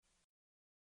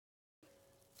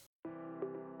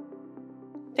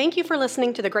Thank you for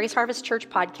listening to the Grace Harvest Church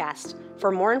podcast.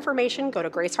 For more information, go to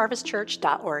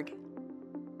graceharvestchurch.org.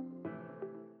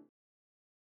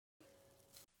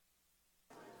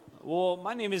 Well,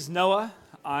 my name is Noah.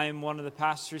 I'm one of the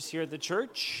pastors here at the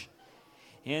church.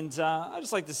 And I'd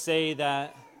just like to say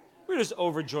that we're just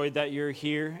overjoyed that you're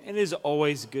here. And it is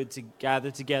always good to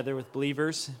gather together with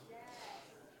believers.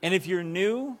 And if you're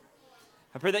new,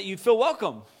 I pray that you feel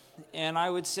welcome. And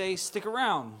I would say stick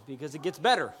around because it gets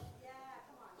better.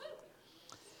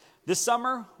 This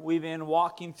summer, we've been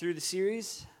walking through the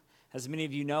series. As many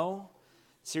of you know,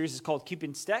 the series is called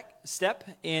Keeping Step,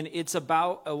 and it's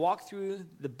about a walk through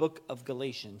the book of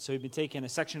Galatians. So we've been taking a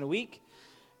section a week,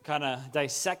 kind of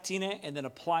dissecting it, and then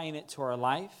applying it to our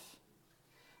life.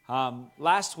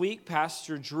 Last week,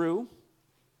 Pastor Drew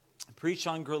preached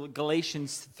on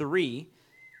Galatians 3,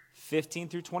 15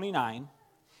 through 29,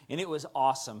 and it was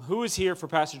awesome. Who was here for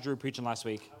Pastor Drew preaching last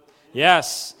week?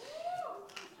 Yes.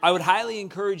 I would highly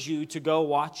encourage you to go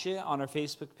watch it on our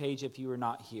Facebook page if you were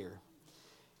not here.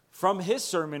 From his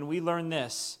sermon, we learned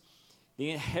this. The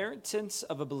inheritance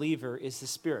of a believer is the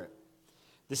Spirit.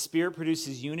 The Spirit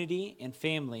produces unity and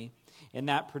family, and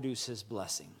that produces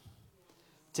blessing.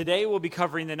 Today, we'll be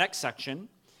covering the next section,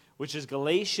 which is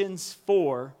Galatians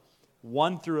 4,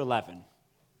 1 through 11.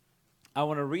 I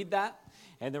want to read that,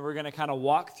 and then we're going to kind of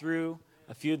walk through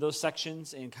a few of those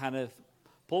sections and kind of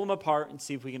pull them apart and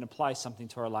see if we can apply something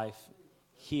to our life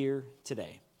here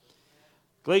today.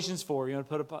 Galatians 4, you want to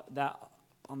put up that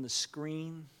on the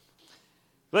screen?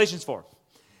 Galatians 4.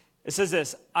 It says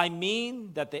this, I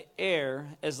mean that the heir,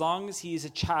 as long as he is a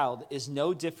child, is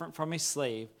no different from a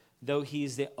slave, though he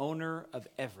is the owner of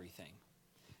everything.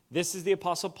 This is the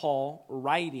Apostle Paul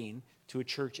writing to a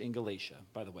church in Galatia,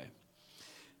 by the way.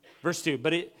 Verse 2,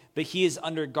 but he is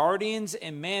under guardians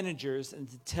and managers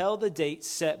until the date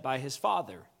set by his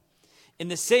father. In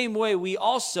the same way, we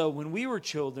also, when we were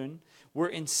children,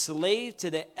 were enslaved to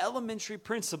the elementary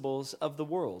principles of the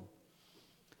world.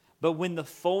 But when the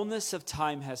fullness of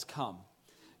time has come,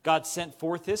 God sent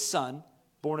forth his Son,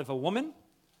 born of a woman,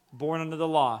 born under the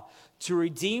law, to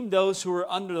redeem those who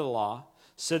were under the law,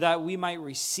 so that we might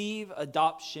receive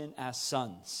adoption as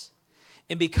sons.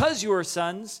 And because you are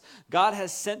sons, God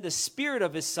has sent the Spirit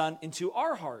of his Son into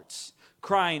our hearts,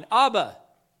 crying, Abba,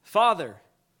 Father,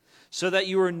 so that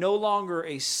you are no longer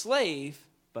a slave,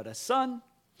 but a son.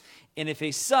 And if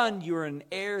a son, you are an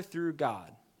heir through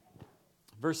God.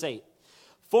 Verse 8,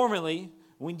 formerly,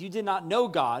 when you did not know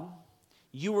God,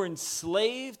 you were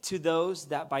enslaved to those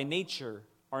that by nature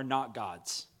are not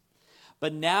God's.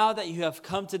 But now that you have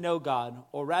come to know God,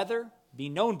 or rather, be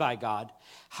known by God,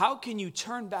 how can you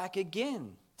turn back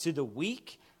again to the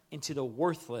weak and to the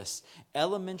worthless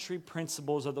elementary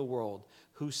principles of the world,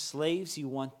 whose slaves you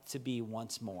want to be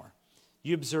once more?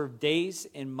 You observe days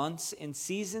and months and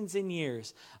seasons and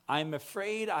years. I am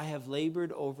afraid I have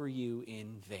labored over you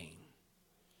in vain.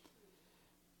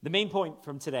 The main point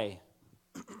from today,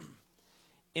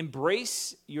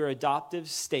 embrace your adoptive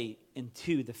state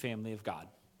into the family of God.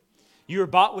 You are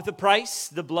bought with a price,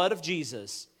 the blood of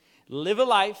Jesus. Live a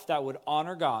life that would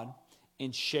honor God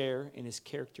and share in his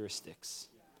characteristics.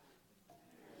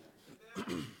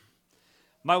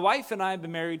 My wife and I have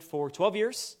been married for 12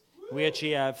 years. We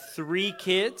actually have 3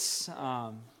 kids,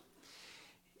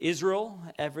 Israel,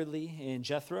 Everly, and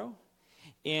Jethro.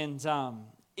 And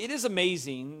it is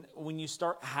amazing when you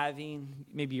start having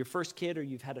maybe your first kid or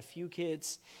you've had a few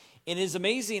kids. And it is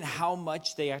amazing how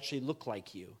much they actually look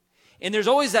like you. And there's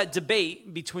always that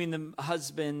debate between the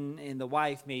husband and the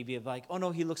wife maybe of like, oh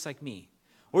no, he looks like me.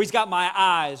 Or he's got my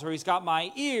eyes, or he's got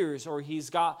my ears, or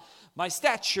he's got my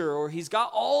stature, or he's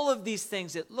got all of these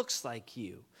things. It looks like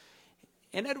you.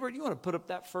 And Edward, you want to put up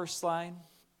that first slide?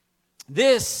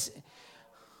 This,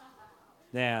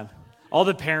 man, all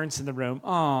the parents in the room,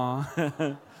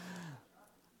 aw.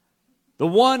 The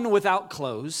one without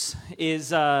clothes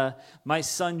is my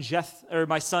son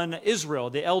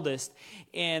Israel, the eldest,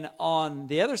 and on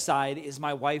the other side is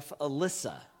my wife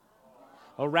Alyssa,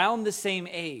 around the same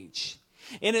age.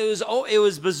 And it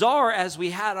was bizarre as we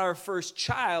had our first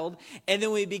child, and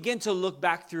then we begin to look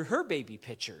back through her baby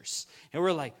pictures, and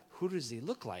we're like, who does he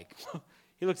look like?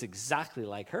 He looks exactly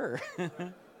like her.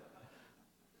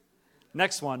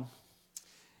 Next one.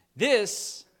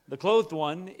 This, the clothed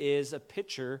one, is a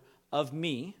picture of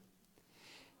me.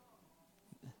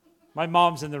 My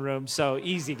mom's in the room, so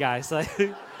easy, guys. Like,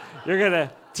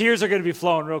 tears are gonna be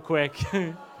flowing real quick.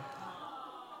 And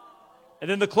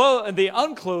then the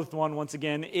unclothed one, once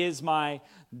again, is my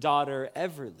daughter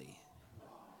Everly.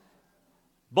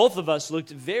 Both of us looked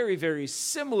very, very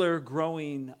similar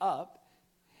growing up.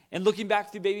 And looking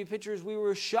back through baby pictures, we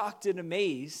were shocked and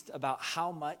amazed about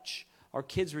how much our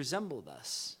kids resembled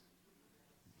us.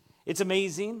 It's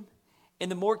amazing. And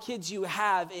the more kids you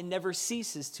have, it never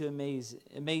ceases to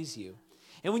amaze you.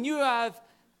 And when you have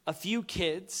a few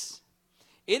kids,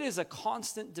 it is a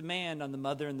constant demand on the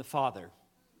mother and the father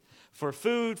for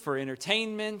food, for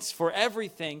entertainment, for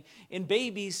everything. And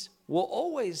babies will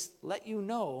always let you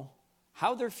know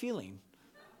how they're feeling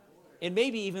and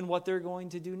maybe even what they're going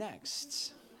to do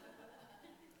next.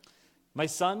 My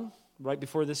son, right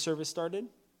before this service started,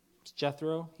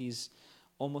 Jethro, he's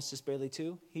almost just barely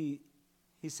 2. He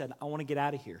said, I want to get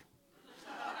out of here.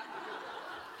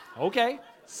 Okay,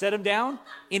 set him down,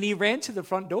 and he ran to the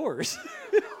front doors.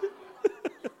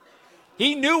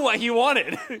 He knew what he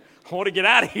wanted. I want to get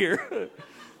out of here.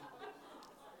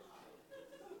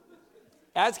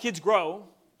 As kids grow,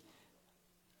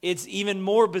 it's even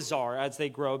more bizarre as they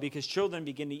grow because children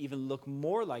begin to even look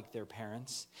more like their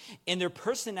parents, and their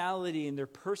personality and their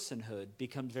personhood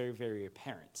become very, very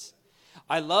apparent.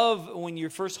 I love when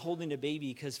you're first holding a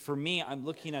baby because for me, I'm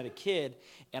looking at a kid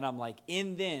and I'm like,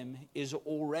 in them is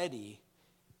already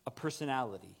a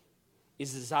personality,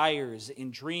 is desires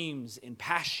and dreams and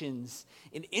passions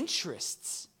and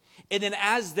interests. And then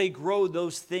as they grow,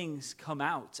 those things come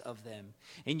out of them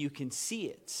and you can see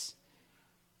it.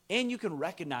 And you can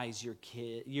recognize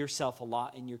yourself a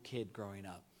lot in your kid growing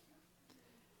up.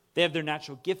 They have their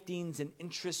natural giftings and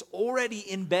interests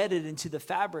already embedded into the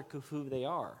fabric of who they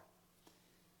are.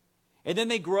 And then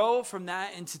they grow from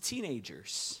that into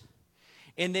teenagers.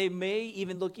 And they may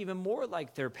even look even more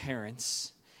like their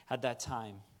parents at that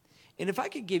time. And if I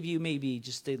could give you maybe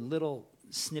just a little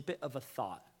snippet of a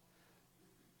thought.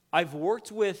 I've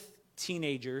worked with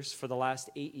teenagers for the last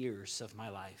 8 years of my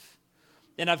life.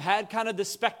 And I've had kind of the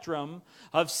spectrum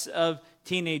of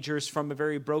teenagers from a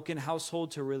very broken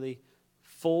household to a really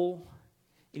full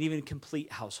and even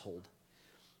complete household.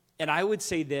 And I would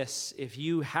say this, if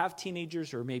you have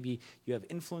teenagers or maybe you have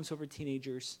influence over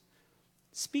teenagers,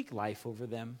 speak life over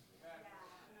them.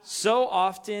 So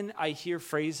often I hear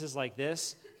phrases like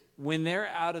this, when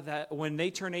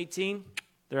they turn 18,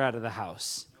 they're out of the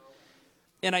house.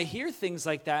 And I hear things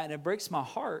like that and it breaks my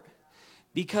heart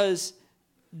because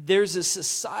there's a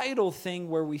societal thing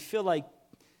where we feel like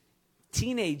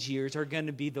teenage years are going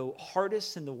to be the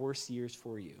hardest and the worst years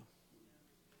for you.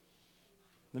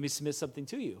 Let me submit something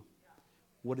to you.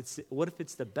 What if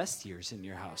it's the best years in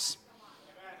your house?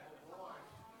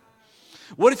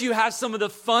 What if you have some of the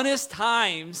funnest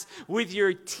times with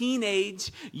your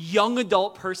teenage, young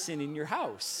adult person in your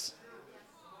house?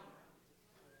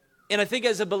 And I think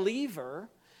as a believer,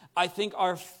 I think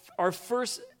our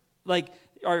first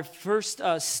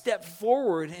step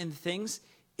forward in things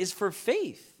is for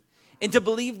faith. And to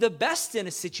believe the best in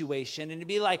a situation and to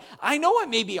be like, I know it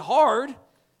may be hard,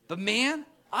 but man,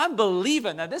 I'm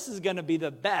believing that this is going to be the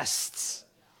best.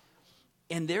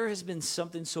 And there has been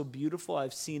something so beautiful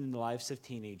I've seen in the lives of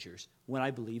teenagers. When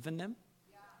I believe in them,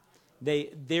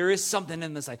 there is something in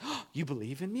them that's like, oh, you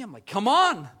believe in me? I'm like, come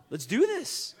on, let's do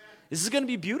this. This is going to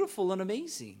be beautiful and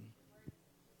amazing.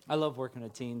 I love working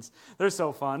with teens. They're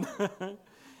so fun.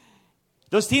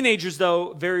 Those teenagers,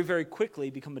 though, very, very quickly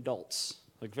become adults.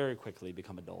 Very quickly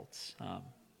become adults.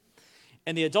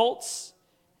 And the adults,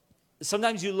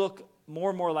 sometimes you look more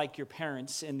and more like your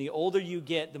parents, and the older you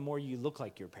get, the more you look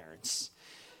like your parents.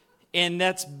 And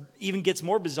that's even gets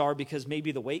more bizarre because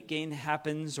maybe the weight gain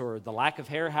happens or the lack of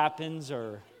hair happens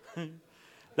or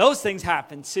those things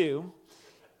happen too.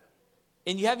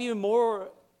 And you have even more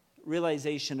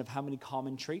realization of how many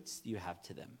common traits you have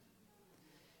to them.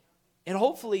 And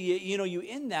hopefully, you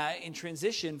end that and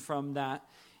transition from that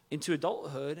into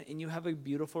adulthood and you have a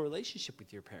beautiful relationship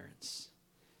with your parents.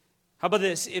 How about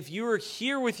this? If you were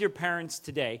here with your parents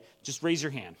today, just raise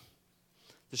your hand.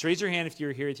 Just raise your hand if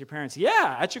you're here with your parents.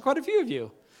 Yeah, actually quite a few of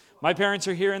you. My parents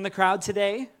are here in the crowd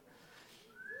today.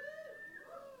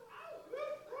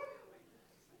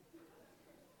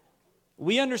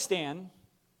 We understand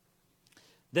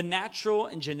the natural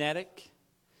and genetic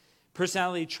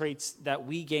personality traits that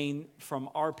we gain from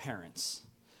our parents.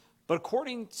 But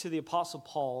according to the Apostle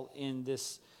Paul in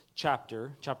this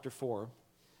chapter 4,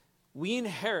 we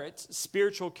inherit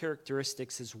spiritual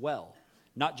characteristics as well,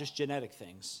 not just genetic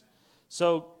things.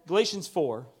 So Galatians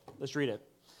 4, let's read it.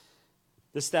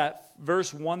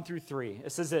 Verse 1 through 3.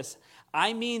 It says this,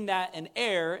 I mean that an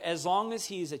heir, as long as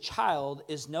he is a child,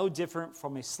 is no different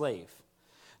from a slave,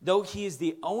 though he is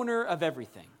the owner of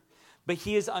everything. But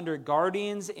he is under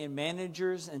guardians and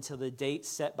managers until the date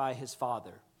set by his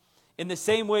father. In the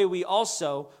same way, we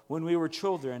also, when we were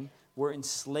children, were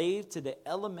enslaved to the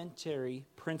elementary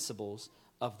principles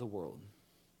of the world.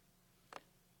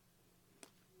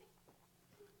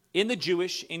 In the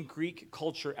Jewish and Greek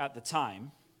culture at the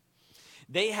time,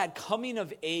 they had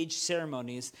coming-of-age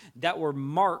ceremonies that were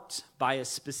marked by a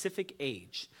specific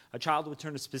age. A child would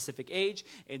turn a specific age,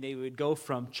 and they would go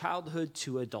from childhood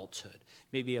to adulthood,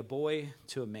 maybe a boy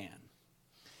to a man.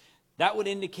 That would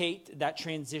indicate that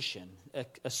transition,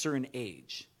 a certain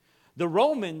age. The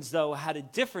Romans, though, had a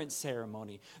different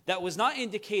ceremony that was not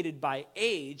indicated by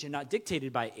age and not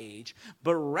dictated by age,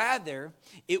 but rather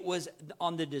it was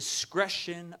on the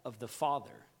discretion of the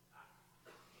father.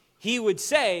 He would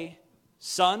say,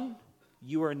 "Son,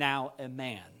 you are now a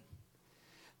man."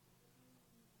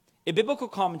 A biblical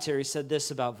commentary said this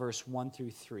about verse 1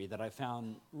 through 3 that I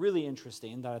found really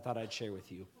interesting that I thought I'd share with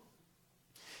you.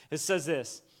 It says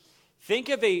this: think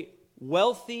of a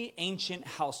wealthy ancient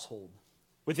household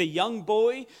with a young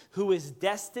boy who is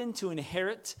destined to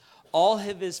inherit all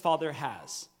of his father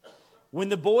has. When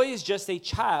the boy is just a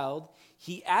child,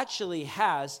 he actually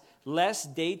has less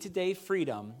day-to-day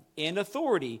freedom and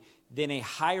authority than a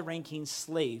high-ranking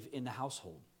slave in the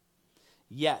household.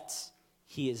 Yet,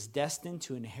 he is destined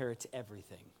to inherit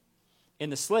everything,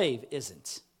 and the slave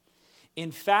isn't.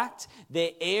 In fact,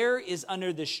 the heir is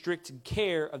under the strict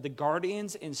care of the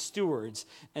guardians and stewards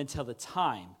until the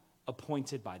time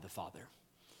appointed by the father.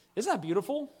 Isn't that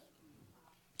beautiful?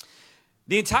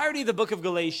 The entirety of the book of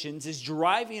Galatians is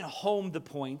driving home the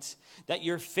point that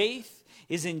your faith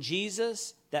is in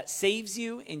Jesus that saves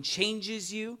you and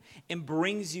changes you and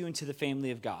brings you into the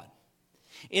family of God.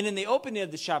 And in the opening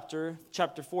of the chapter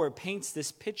 4, it paints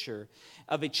this picture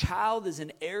of a child as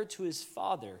an heir to his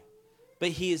father,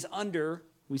 but he is under,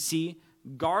 we see,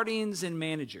 guardians and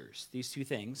managers, these two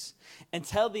things,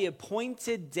 until the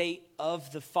appointed date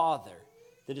of the father,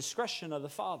 the discretion of the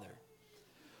father.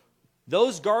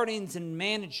 Those guardians and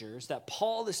managers that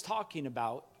Paul is talking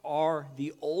about are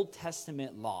the Old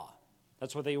Testament law.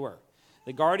 That's what they were.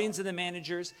 The guardians and the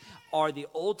managers are the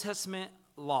Old Testament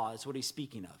law, is what he's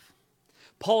speaking of.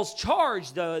 Paul's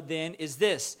charge, though, then, is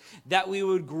this: that we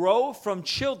would grow from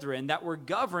children that were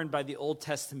governed by the Old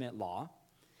Testament law,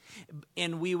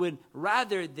 and we would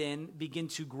rather than begin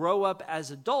to grow up as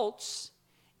adults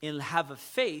and have a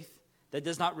faith that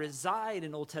does not reside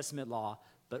in Old Testament law,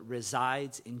 but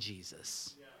resides in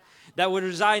Jesus. Yeah. That would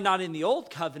reside not in the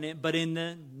old covenant, but in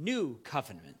the new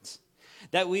covenant.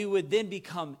 That we would then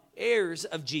become heirs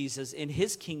of Jesus in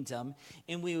his kingdom,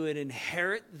 and we would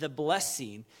inherit the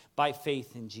blessing by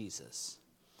faith in Jesus.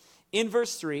 In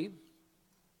verse 3,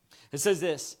 it says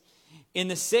this: in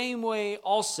the same way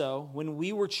also, when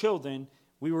we were children,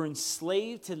 we were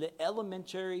enslaved to the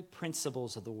elementary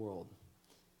principles of the world.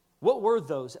 What were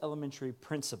those elementary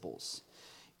principles?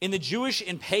 In the Jewish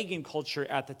and pagan culture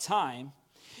at the time,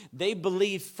 they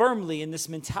believed firmly in this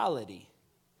mentality: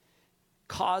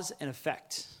 cause and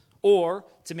effect. Or,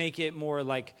 to make it more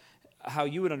like how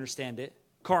you would understand it,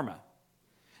 karma.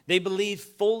 They believed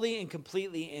fully and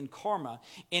completely in karma,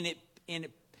 and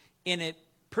it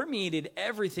permeated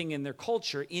everything in their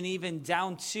culture, and even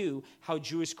down to how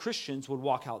Jewish Christians would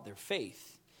walk out their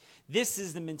faith. This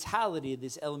is the mentality of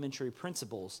these elementary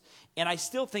principles, and I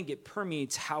still think it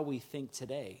permeates how we think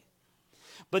today.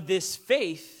 But this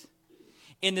faith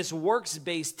and this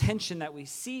works-based tension that we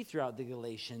see throughout the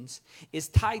Galatians is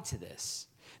tied to this.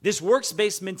 This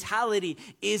works-based mentality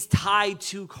is tied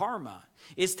to karma,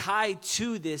 is tied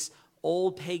to this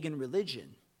old pagan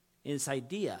religion, and this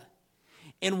idea.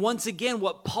 And once again,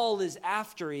 what Paul is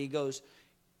after, he goes,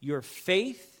 your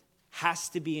faith has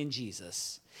to be in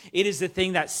Jesus. It is the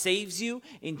thing that saves you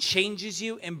and changes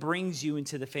you and brings you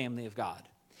into the family of God.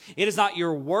 It is not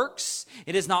your works.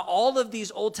 It is not all of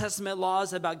these Old Testament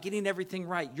laws about getting everything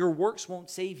right. Your works won't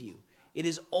save you. It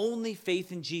is only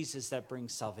faith in Jesus that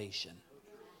brings salvation.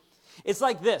 It's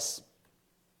like this.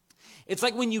 It's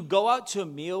like when you go out to a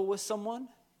meal with someone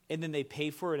and then they pay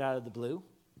for it out of the blue.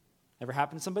 Ever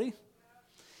happened to somebody?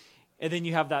 And then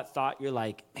you have that thought, you're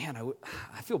like, man,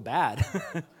 I feel bad.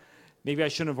 Maybe I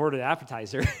shouldn't have ordered an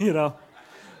appetizer, you know.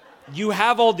 You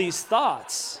have all these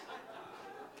thoughts.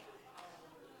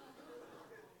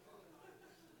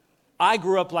 I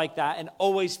grew up like that and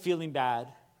always feeling bad.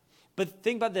 But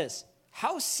think about this.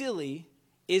 How silly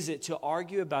is it to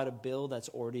argue about a bill that's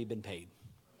already been paid?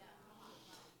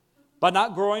 By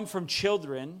not growing from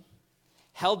children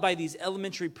held by these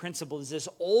elementary principles, this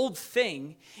old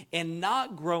thing, and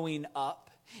not growing up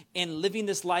and living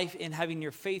this life and having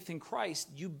your faith in Christ,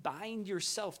 you bind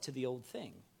yourself to the old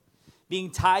thing. Being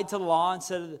tied to the law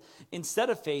instead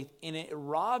of faith, and it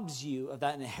robs you of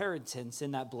that inheritance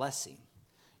and that blessing.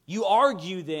 You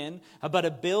argue then about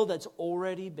a bill that's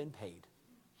already been paid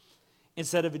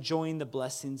instead of enjoying the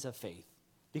blessings of faith,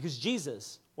 because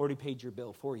Jesus already paid your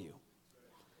bill for you.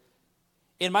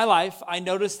 In my life, I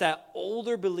noticed that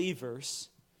older believers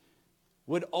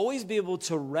would always be able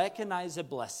to recognize a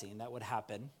blessing that would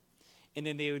happen, and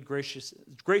then they would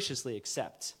graciously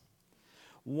accept.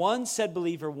 One said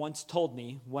believer once told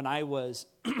me when I was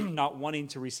not wanting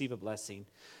to receive a blessing,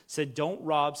 said, don't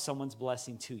rob someone's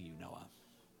blessing to you, Noah.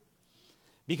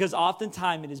 Because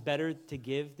oftentimes it is better to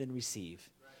give than receive.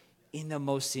 And the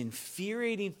most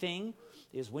infuriating thing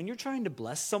is when you're trying to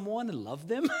bless someone and love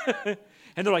them,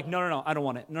 and they're like, no, I don't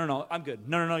want it. No, I'm good.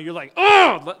 No. You're like,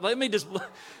 oh, let me just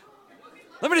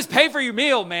pay for your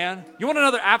meal, man. You want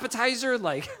another appetizer?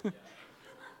 Like,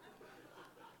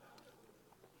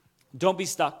 don't be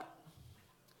stuck.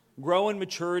 Grow in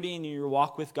maturity in your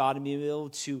walk with God and be able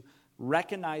to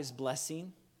recognize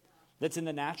blessing that's in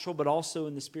the natural, but also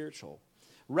in the spiritual.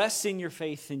 Rest in your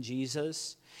faith in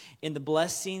Jesus, in the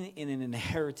blessing and an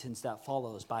inheritance that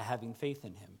follows by having faith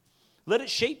in him. Let it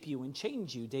shape you and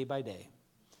change you day by day.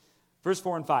 Verse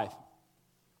 4 and 5.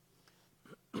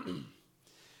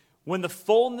 When the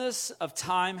fullness of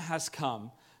time has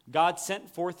come, God sent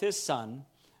forth his Son,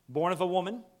 born of a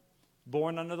woman,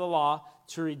 born under the law,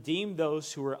 to redeem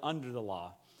those who were under the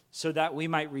law, so that we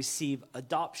might receive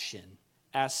adoption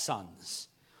as sons.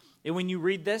 And when you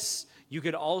read this, you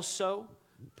could also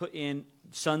put in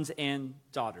sons and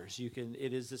daughters.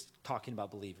 It is just talking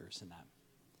about believers in that.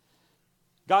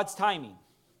 God's timing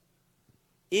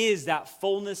is that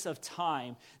fullness of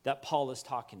time that Paul is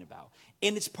talking about.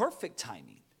 And it's perfect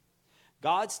timing.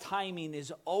 God's timing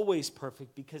is always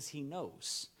perfect because he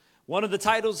knows. One of the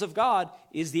titles of God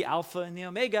is the Alpha and the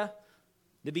Omega,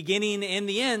 the beginning and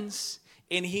the ends.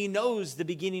 And he knows the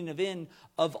beginning and end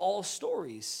of all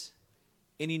stories.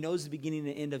 And he knows the beginning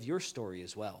and end of your story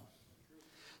as well.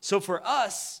 So for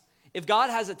us, if God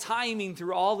has a timing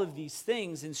through all of these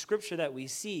things in Scripture that we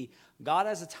see, God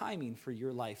has a timing for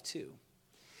your life too.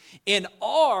 And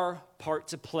our part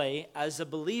to play as a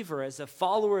believer, as a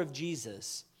follower of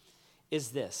Jesus, is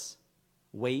this: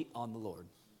 wait on the Lord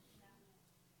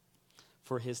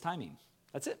for his timing.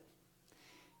 That's it.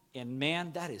 And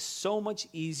man, that is so much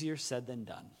easier said than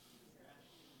done.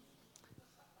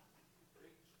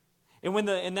 And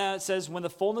that it says, when the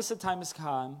fullness of time has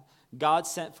come, God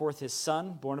sent forth his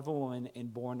Son, born of a woman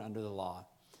and born under the law.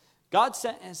 God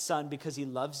sent his Son because he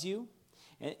loves you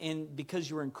and because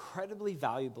you are incredibly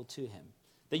valuable to him.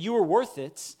 That you are worth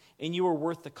it and you are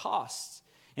worth the cost.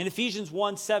 In Ephesians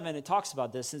 1:7, it talks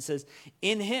about this. It says,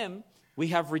 in him we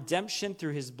have redemption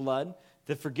through his blood,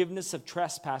 the forgiveness of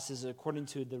trespasses according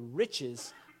to the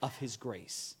riches of his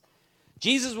grace.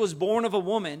 Jesus was born of a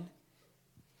woman.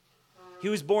 He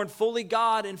was born fully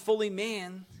God and fully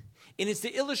man. And it's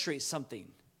to illustrate something.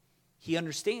 He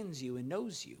understands you and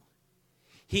knows you.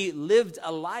 He lived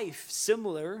a life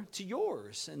similar to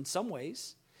yours in some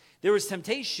ways. There was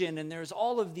temptation and there's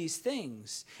all of these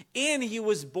things. And he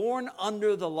was born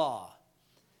under the law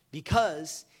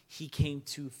because he came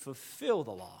to fulfill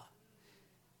the law.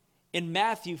 In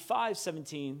Matthew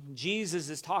 5:17, Jesus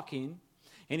is talking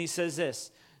and he says this: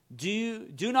 Do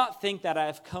not think that I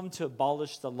have come to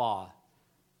abolish the law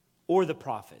or the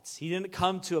prophets. He didn't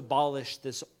come to abolish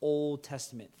this Old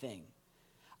Testament thing.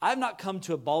 I've not come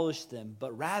to abolish them,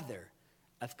 but rather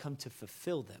I've come to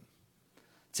fulfill them,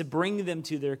 to bring them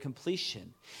to their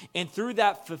completion. And through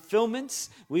that fulfillment,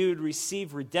 we would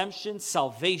receive redemption,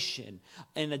 salvation,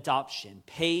 and adoption,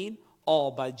 paid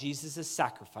all by Jesus'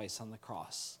 sacrifice on the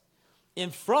cross.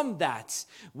 And from that,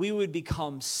 we would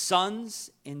become sons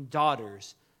and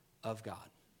daughters of God.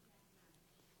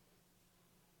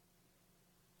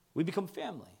 We become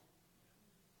family.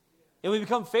 And we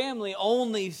become family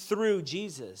only through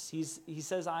Jesus. He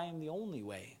says, I am the only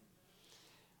way.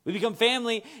 We become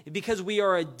family because we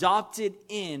are adopted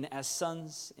in as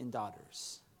sons and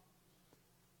daughters.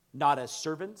 Not as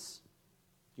servants.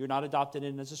 You're not adopted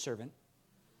in as a servant.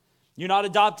 You're not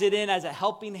adopted in as a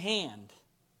helping hand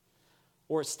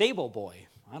or a stable boy.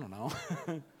 I don't know.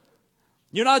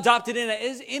 You're not adopted in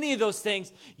as any of those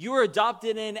things. You are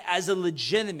adopted in as a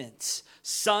legitimate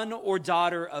son or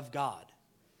daughter of God.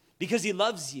 Because he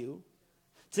loves you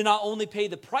to not only pay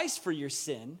the price for your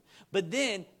sin, but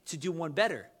then to do one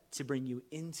better, to bring you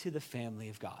into the family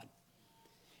of God.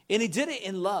 And he did it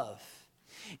in love.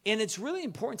 And it's really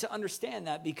important to understand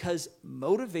that because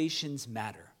motivations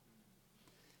matter.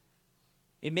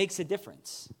 It makes a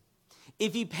difference.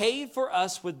 If he paid for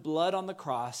us with blood on the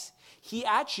cross, he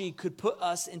actually could put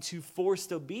us into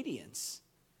forced obedience,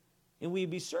 and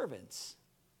we'd be servants.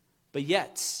 But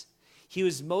yet, he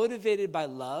was motivated by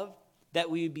love that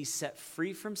we would be set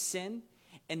free from sin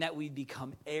and that we'd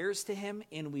become heirs to him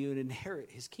and we would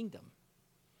inherit his kingdom.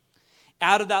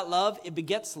 Out of that love, it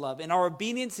begets love. And our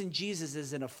obedience in Jesus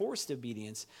isn't a forced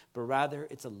obedience, but rather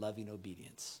it's a loving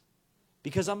obedience.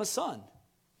 Because I'm a son.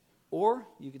 Or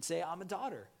you could say I'm a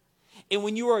daughter. And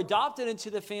when you are adopted into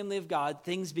the family of God,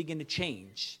 things begin to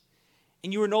change.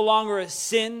 And you are no longer a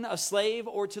slave,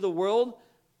 or to the world,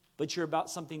 but you're about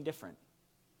something different.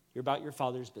 You're about your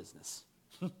Father's business.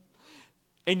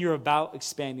 And you're about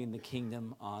expanding the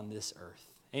kingdom on this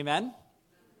earth. Amen?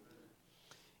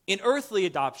 In earthly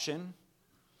adoption,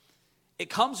 it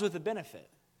comes with a benefit.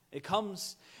 It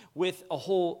comes with a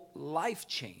whole life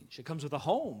change. It comes with a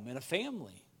home and a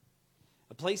family,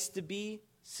 a place to be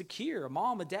secure, a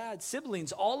mom, a dad,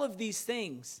 siblings, all of these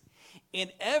things.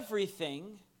 And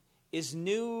everything is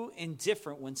new and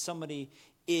different when somebody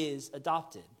is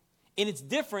adopted. And it's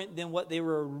different than what they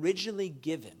were originally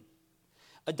given.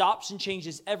 Adoption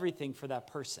changes everything for that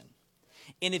person.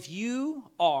 And if you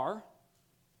are,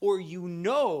 or you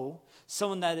know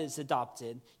someone that is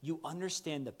adopted, you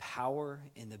understand the power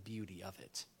and the beauty of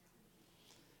it.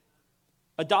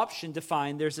 Adoption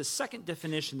defined, there's a second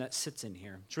definition that sits in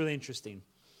here. It's really interesting.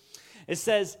 It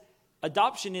says,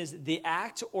 adoption is the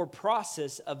act or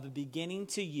process of beginning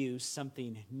to use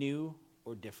something new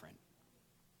or different.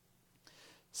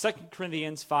 2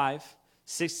 Corinthians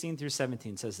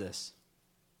 5:16-17 says this.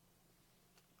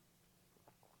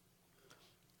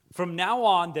 From now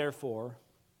on, therefore,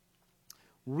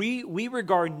 we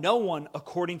regard no one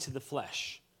according to the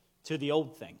flesh, to the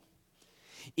old thing.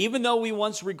 Even though we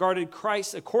once regarded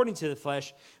Christ according to the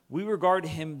flesh, we regard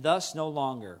him thus no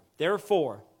longer.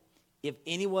 Therefore, if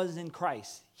anyone is in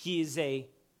Christ, he is a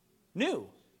new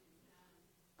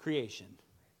creation.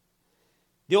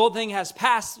 The old thing has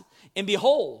passed, and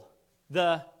behold,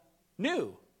 the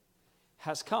new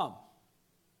has come.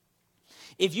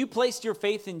 If you placed your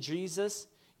faith in Jesus,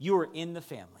 you are in the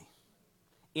family,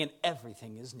 and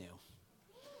everything is new.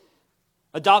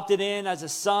 Adopted in as a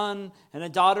son and a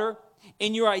daughter,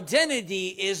 and your identity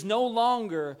is no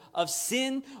longer of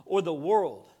sin or the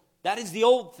world. That is the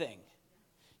old thing.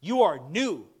 You are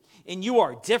new, and you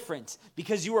are different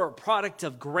because you are a product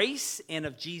of grace and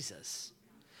of Jesus.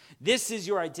 This is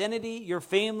your identity, your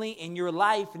family, and your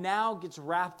life now gets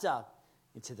wrapped up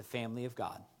into the family of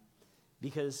God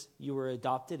because you were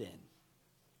adopted in.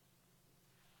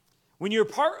 When you're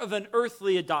part of an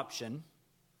earthly adoption,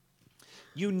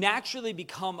 you naturally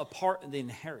become a part of the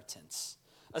inheritance.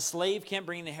 A slave can't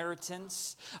bring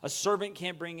inheritance. A servant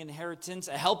can't bring inheritance.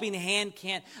 A helping hand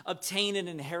can't obtain an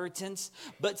inheritance.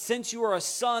 But since you are a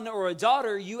son or a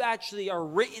daughter, you actually are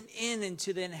written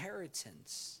into the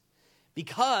inheritance.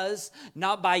 Because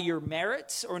not by your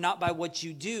merits or not by what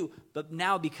you do, but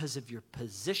now because of your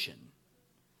position.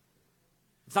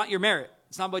 It's not your merit.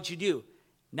 It's not what you do.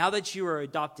 Now that you are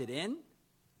adopted in,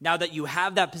 now that you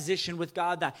have that position with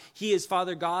God, that he is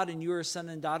Father God and you are a son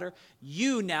and daughter,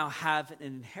 you now have an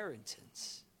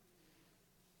inheritance.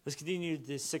 Let's continue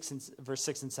to verse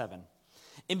 6 and 7.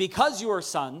 And because you are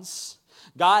sons,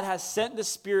 God has sent the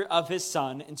Spirit of his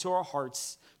Son into our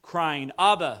hearts, crying,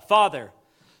 Abba, Father.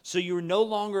 So you are no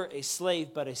longer a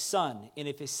slave, but a son. And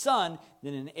if a son,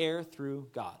 then an heir through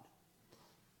God.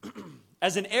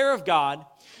 As an heir of God,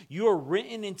 you are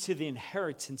written into the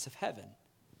inheritance of heaven.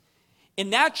 And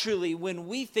naturally, when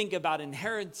we think about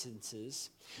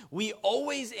inheritances, we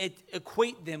always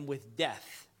equate them with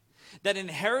death. That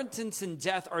inheritance and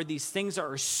death are these things that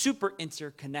are super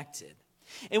interconnected.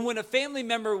 And when a family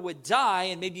member would die,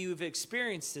 and maybe you've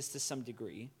experienced this to some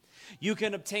degree, you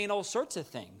can obtain all sorts of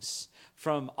things,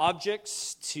 from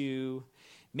objects to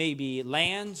maybe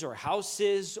lands or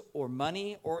houses or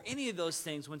money or any of those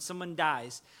things. When someone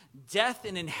dies, death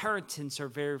and inheritance are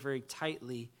very, very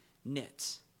tightly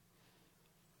knit.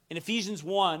 In Ephesians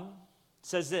 1, it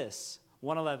says this,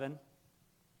 1:11,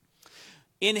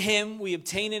 in him we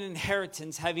obtain an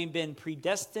inheritance, having been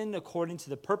predestined according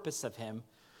to the purpose of him,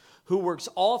 who works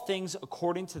all things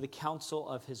according to the counsel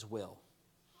of his will.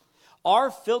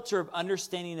 Our filter of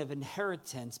understanding of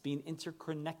inheritance being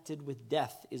interconnected with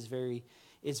death is very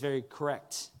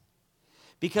correct.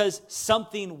 Because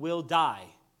something will die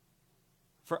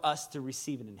for us to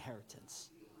receive an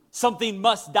inheritance. Something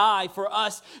must die for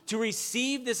us to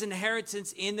receive this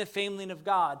inheritance in the family of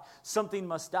God. Something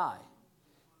must die.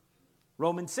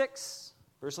 Romans 6,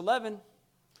 verse 11.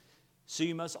 So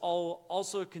you must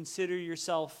also consider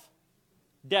yourself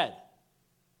dead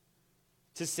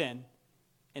to sin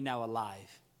and now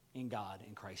alive in God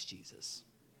in Christ Jesus.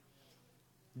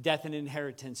 Death and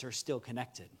inheritance are still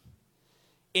connected.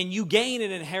 And you gain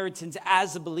an inheritance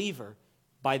as a believer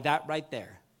by that right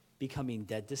there, becoming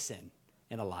dead to sin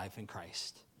and alive in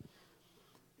Christ.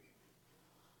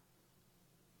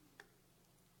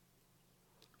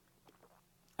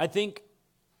 I think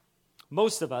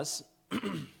most of us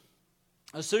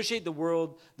associate the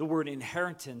word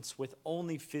inheritance with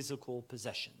only physical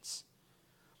possessions.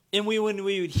 And when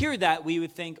we would hear that, we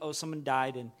would think, oh, someone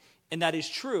died, and that is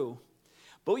true.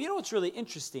 But you know what's really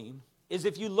interesting is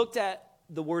if you looked at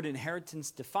the word inheritance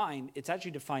defined, it's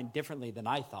actually defined differently than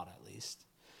I thought, at least.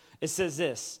 It says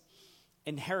this: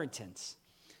 inheritance,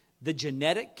 the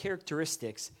genetic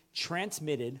characteristics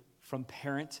transmitted from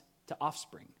parent to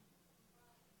offspring.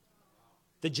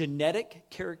 The genetic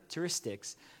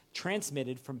characteristics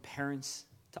transmitted from parents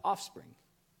to offspring.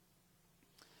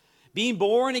 Being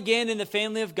born again in the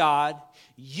family of God,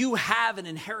 you have an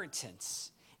inheritance.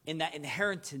 And that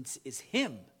inheritance is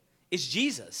Him, is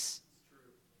Jesus.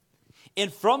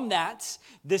 And from that,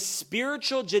 the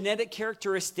spiritual genetic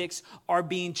characteristics are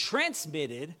being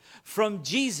transmitted from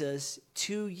Jesus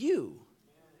to you.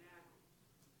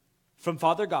 From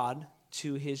Father God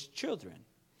to His children.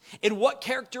 And what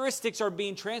characteristics are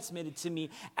being transmitted to me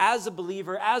as a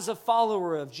believer, as a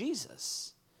follower of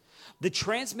Jesus? The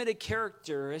transmitted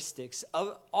characteristics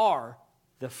are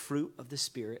the fruit of the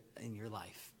Spirit in your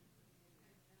life.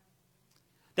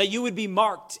 That you would be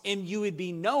marked and you would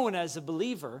be known as a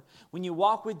believer when you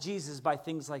walk with Jesus by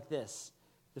things like this.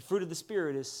 The fruit of the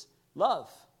Spirit is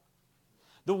love.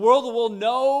 The world will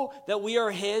know that we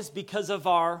are His because of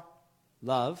our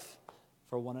love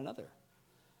for one another.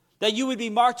 That you would be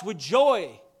marked with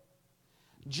joy.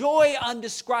 Joy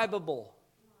undescribable.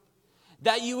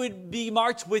 That you would be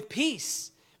marked with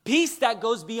peace. Peace that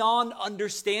goes beyond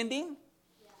understanding.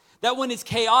 That when it's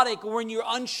chaotic or when you're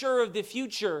unsure of the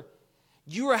future,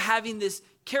 you are having this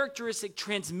characteristic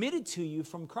transmitted to you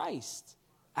from Christ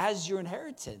as your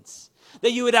inheritance.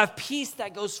 That you would have peace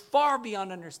that goes far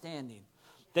beyond understanding.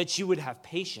 That you would have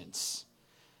patience.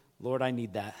 Lord, I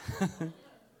need that.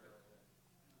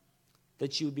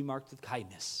 That you would be marked with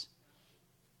kindness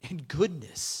and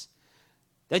goodness.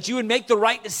 That you would make the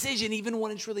right decision even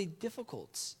when it's really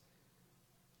difficult.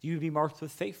 You would be marked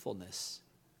with faithfulness.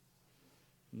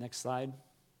 Next slide.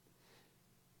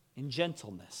 In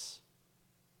gentleness.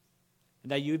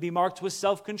 And that you would be marked with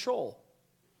self-control.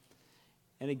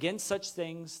 And against such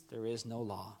things there is no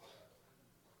law.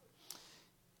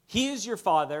 He is your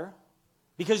Father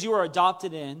because you are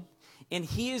adopted in, and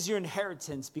He is your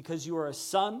inheritance because you are a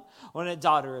son or a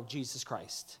daughter of Jesus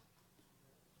Christ.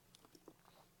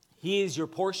 He is your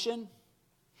portion,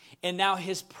 and now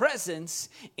His presence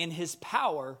and His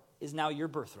power is now your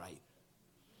birthright.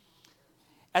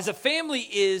 As a family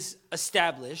is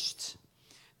established,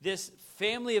 this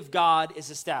family of God is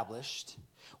established,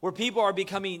 where people are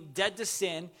becoming dead to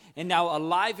sin and now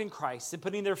alive in Christ and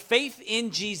putting their faith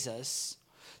in Jesus,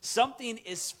 something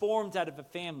is formed out of a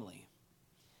family.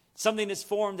 Something is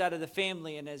formed out of the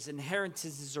family, and as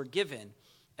inheritances are given,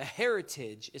 a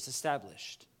heritage is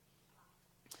established.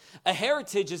 A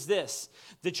heritage is this: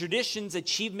 the traditions,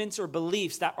 achievements, or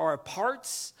beliefs that are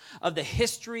parts of the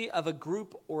history of a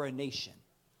group or a nation.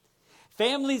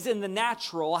 Families in the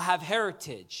natural have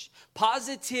heritage,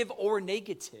 positive or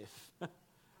negative.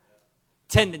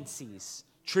 Tendencies,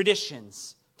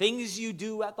 traditions, things you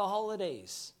do at the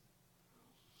holidays.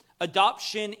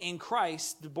 Adoption in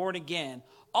Christ, the born again,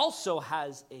 also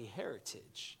has a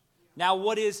heritage. Now,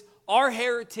 what is our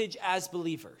heritage as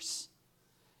believers?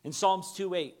 In Psalms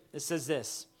 2:8, it says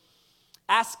this: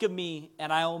 ask of me,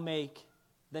 and I will make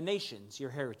the nations your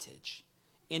heritage,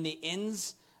 and the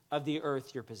ends of the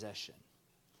earth your possession.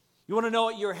 You want to know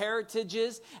what your heritage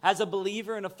is as a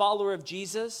believer and a follower of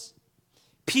Jesus?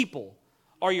 People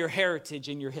are your heritage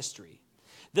in your history.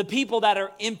 The people that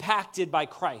are impacted by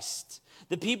Christ,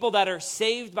 the people that are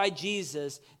saved by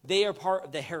Jesus, they are part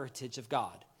of the heritage of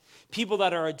God. People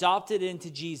that are adopted into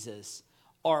Jesus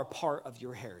are a part of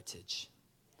your heritage.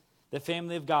 The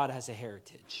family of God has a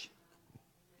heritage.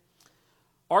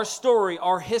 Our story,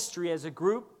 our history as a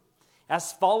group,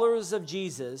 as followers of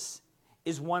Jesus,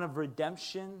 is one of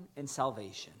redemption and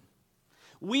salvation.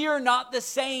 We are not the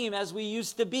same as we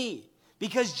used to be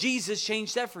because Jesus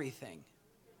changed everything.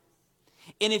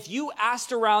 And if you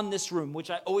asked around this room, which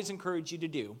I always encourage you to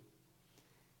do,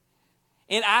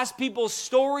 and ask people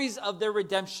stories of their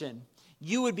redemption,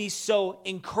 you would be so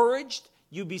encouraged,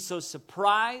 you'd be so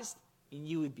surprised, and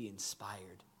you would be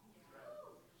inspired.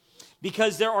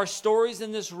 Because there are stories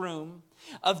in this room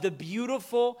of the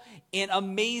beautiful and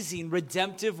amazing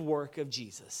redemptive work of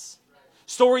Jesus.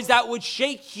 Stories that would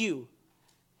shake you.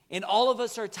 And all of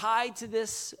us are tied to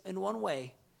this in one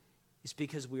way. It's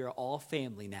because we are all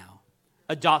family now,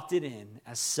 adopted in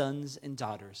as sons and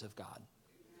daughters of God.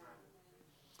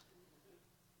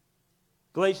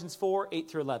 Galatians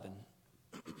 4:8-11.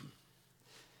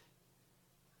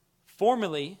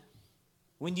 Formerly,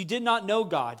 when you did not know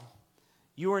God,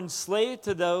 you were enslaved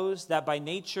to those that by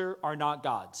nature are not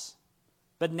God's.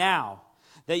 But now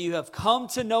that you have come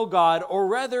to know God, or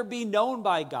rather be known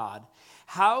by God,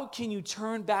 how can you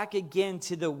turn back again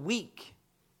to the weak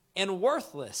and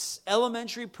worthless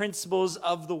elementary principles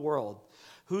of the world,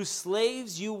 whose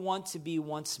slaves you want to be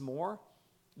once more?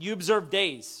 You observe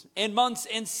days and months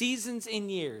and seasons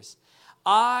and years.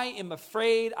 I am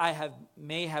afraid I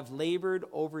may have labored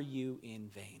over you in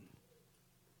vain.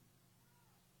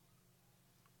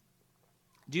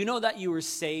 Do you know that you were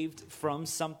saved from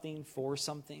something for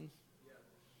something?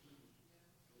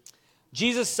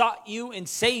 Jesus sought you and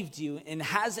saved you and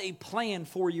has a plan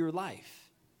for your life.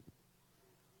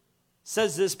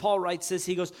 Says this, Paul writes this,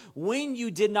 he goes, when you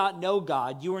did not know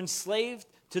God, you were enslaved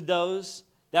to those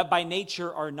that by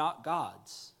nature are not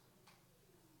God's.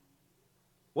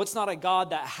 What's not a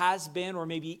God that has been or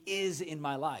maybe is in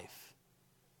my life?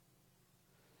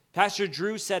 Pastor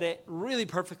Drew said it really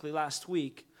perfectly last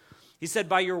week. He said,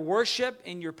 by your worship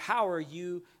and your power,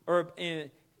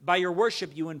 by your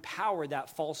worship, you empower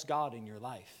that false god in your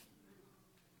life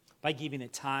by giving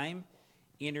it time,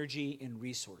 energy, and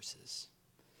resources.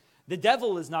 The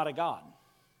devil is not a god.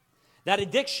 That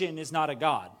addiction is not a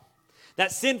god.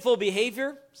 That sinful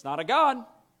behavior is not a god.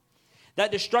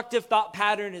 That destructive thought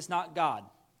pattern is not God.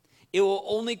 It will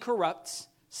only corrupt.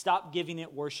 Stop giving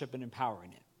it worship and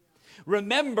empowering it.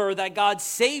 Remember that God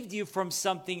saved you from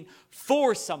something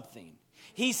for something.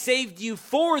 He saved you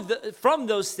from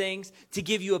those things to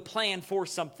give you a plan for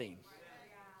something.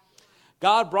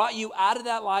 God brought you out of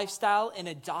that lifestyle and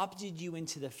adopted you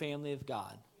into the family of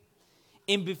God.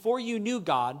 And before you knew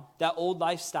God, that old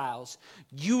lifestyles,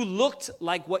 you looked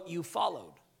like what you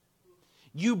followed.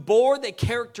 You bore the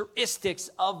characteristics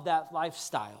of that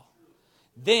lifestyle.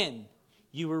 Then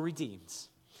you were redeemed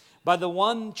by the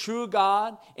one true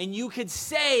God, and you could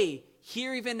say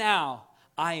here even now,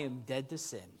 I am dead to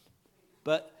sin.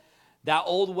 But that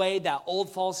old way, that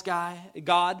old false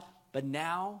God, but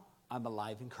now I'm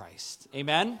alive in Christ.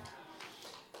 Amen?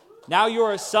 Now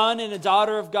you're a son and a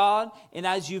daughter of God, and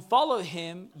as you follow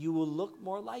him, you will look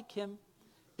more like him.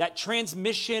 That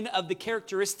transmission of the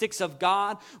characteristics of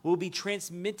God will be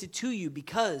transmitted to you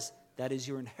because that is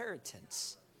your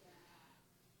inheritance.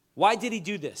 Why did he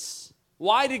do this?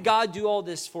 Why did God do all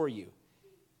this for you?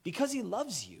 Because he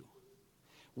loves you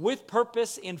with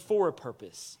purpose and for a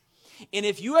purpose. And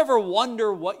if you ever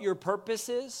wonder what your purpose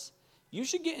is, you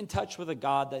should get in touch with a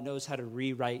God that knows how to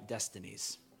rewrite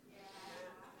destinies.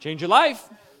 Change your life.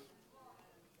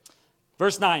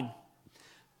 Verse 9.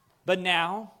 But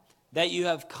now that you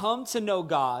have come to know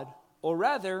God, or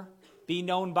rather be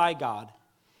known by God,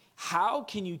 how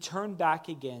can you turn back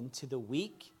again to the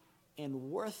weak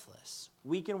and worthless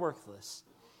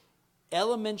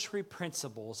elementary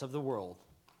principles of the world,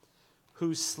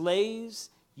 whose slaves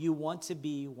you want to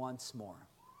be once more?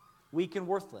 Weak and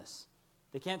worthless.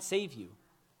 They can't save you.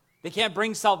 They can't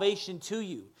bring salvation to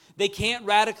you. They can't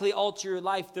radically alter your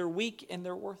life. They're weak and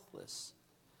they're worthless.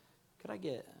 Could I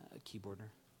get a keyboarder?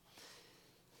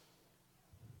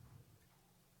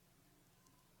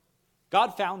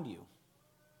 God found you.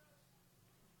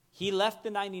 He left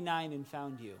the 99 and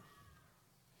found you.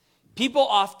 People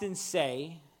often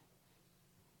say,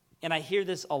 and I hear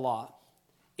this a lot,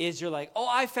 is you're like, oh,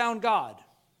 I found God.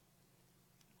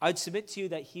 I'd submit to you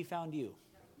that he found you.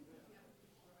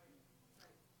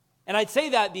 And I'd say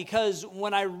that because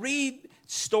when I read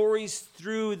stories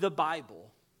through the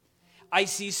Bible, I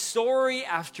see story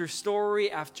after story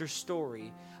after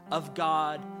story of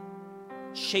God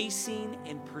chasing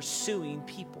and pursuing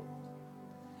people,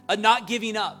 of not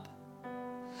giving up,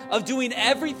 of doing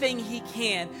everything he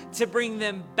can to bring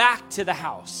them back to the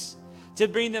house, to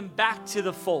bring them back to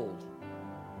the fold.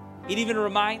 It even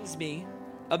reminds me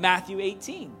of Matthew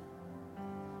 18.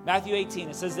 Matthew 18,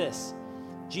 it says this.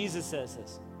 Jesus says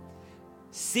this.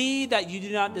 See that you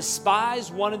do not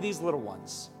despise one of these little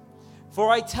ones. For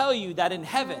I tell you that in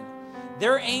heaven,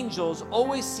 their angels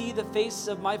always see the face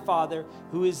of my Father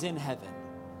who is in heaven.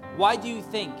 Why do you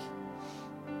think?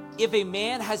 If a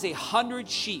man has 100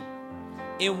 sheep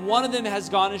and one of them has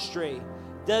gone astray,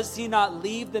 does he not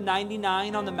leave the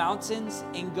 99 on the mountains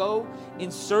and go in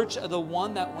search of the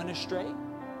one that went astray?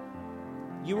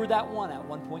 You were that one at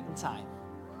one point in time.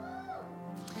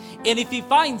 And if he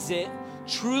finds it,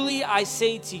 truly I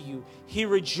say to you, he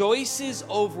rejoices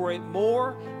over it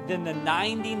more than the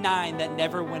 99 that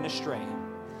never went astray.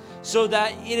 So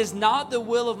that it is not the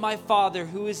will of my Father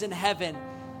who is in heaven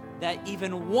that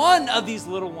even one of these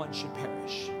little ones should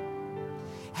perish.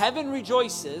 Heaven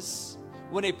rejoices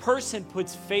when a person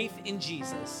puts faith in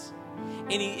Jesus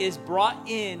and he is brought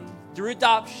in through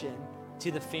adoption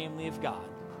to the family of God.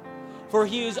 For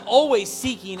he is always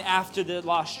seeking after the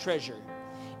lost treasure.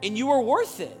 And you are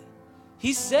worth it.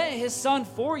 He sent his son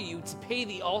for you to pay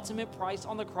the ultimate price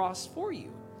on the cross for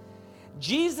you.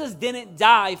 Jesus didn't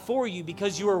die for you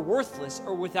because you are worthless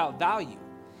or without value.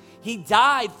 He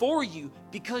died for you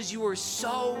because you were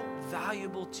so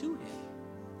valuable to him,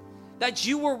 that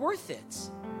you were worth it.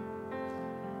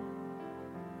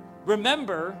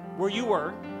 Remember where you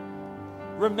were.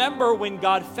 Remember when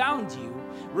God found you.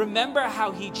 Remember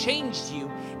how he changed you,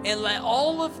 and let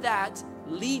all of that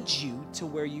lead you to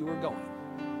where you are going.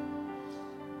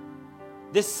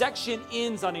 This section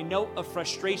ends on a note of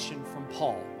frustration from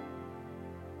Paul.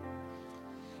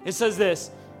 It says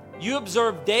this: you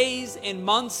observe days and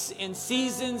months and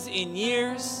seasons and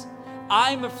years.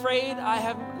 I'm afraid I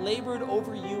have labored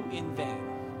over you in vain.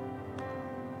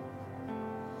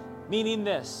 Meaning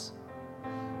this: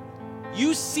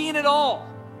 you've seen it all.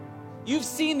 You've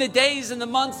seen the days and the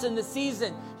months and the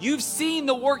season. You've seen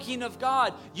the working of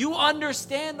God. You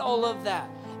understand all of that.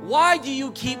 Why do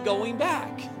you keep going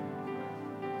back?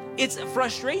 It's a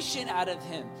frustration out of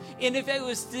him. And if it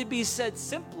was to be said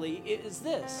simply, it is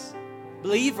this: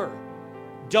 believer,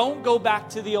 don't go back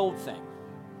to the old thing.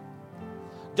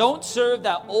 Don't serve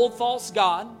that old false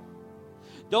god.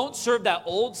 Don't serve that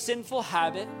old sinful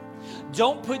habit.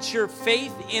 Don't put your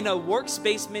faith in a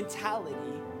works-based mentality.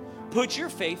 Put your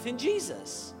faith in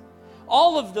Jesus.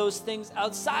 All of those things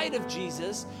outside of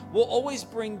Jesus will always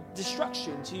bring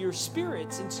destruction to your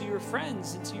spirits and to your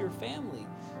friends and to your family,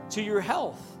 to your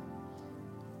health.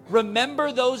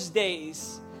 Remember those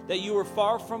days that you were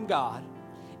far from God,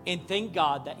 and thank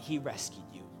God that he rescued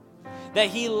you. That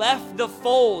he left the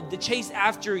fold to chase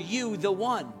after you, the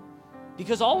one.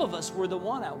 Because all of us were the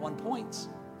one at one point.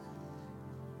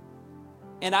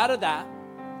 And out of that,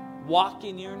 walk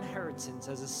in your inheritance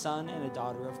as a son and a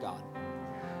daughter of God.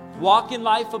 Walk in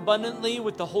life abundantly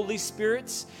with the Holy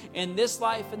Spirit in this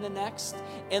life and the next.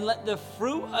 And let the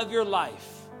fruit of your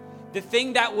life, the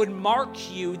thing that would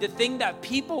mark you, the thing that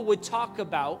people would talk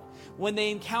about when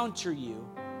they encounter you,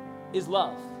 is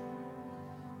love,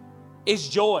 is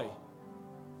joy,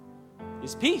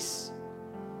 is peace,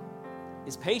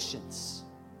 is patience,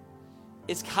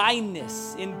 is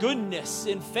kindness, and goodness,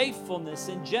 and faithfulness,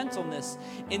 and gentleness,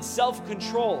 and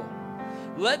self-control.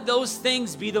 Let those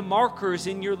things be the markers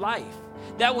in your life,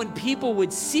 that when people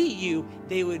would see you,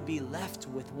 they would be left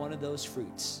with one of those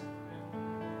fruits.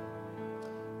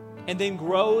 And then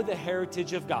grow the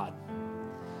heritage of God.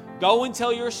 Go and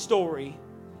tell your story,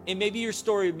 and maybe your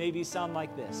story maybe sound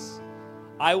like this: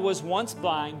 I was once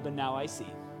blind, but now I see.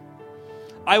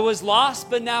 I was lost,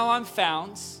 but now I'm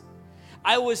found.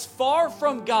 I was far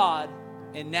from God,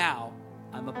 and now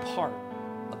I'm a part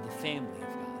of the family